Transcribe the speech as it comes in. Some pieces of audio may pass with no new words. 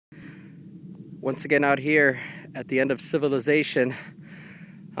Once again out here at the end of civilization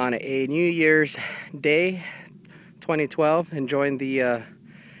on a New Year's Day 2012, enjoying the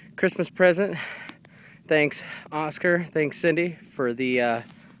Christmas present. Thanks Oscar, thanks Cindy for the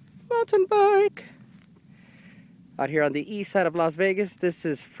mountain bike. Out here on the east side of Las Vegas, this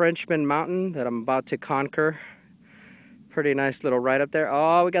is Frenchman Mountain that I'm about to conquer. Pretty nice little ride up there.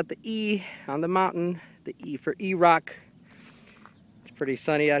 Oh, we got the E on the mountain, the E for Erok. It's pretty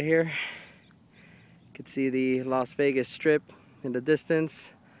sunny out here. You can see the Las Vegas Strip in the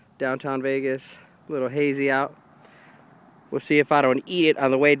distance, downtown Vegas, a little hazy out. We'll see if I don't eat it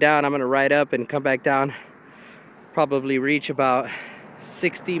on the way down. I'm gonna ride up and come back down. Probably reach about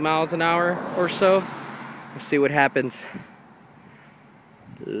 60 miles an hour or so. We'll see what happens.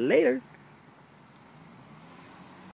 Later.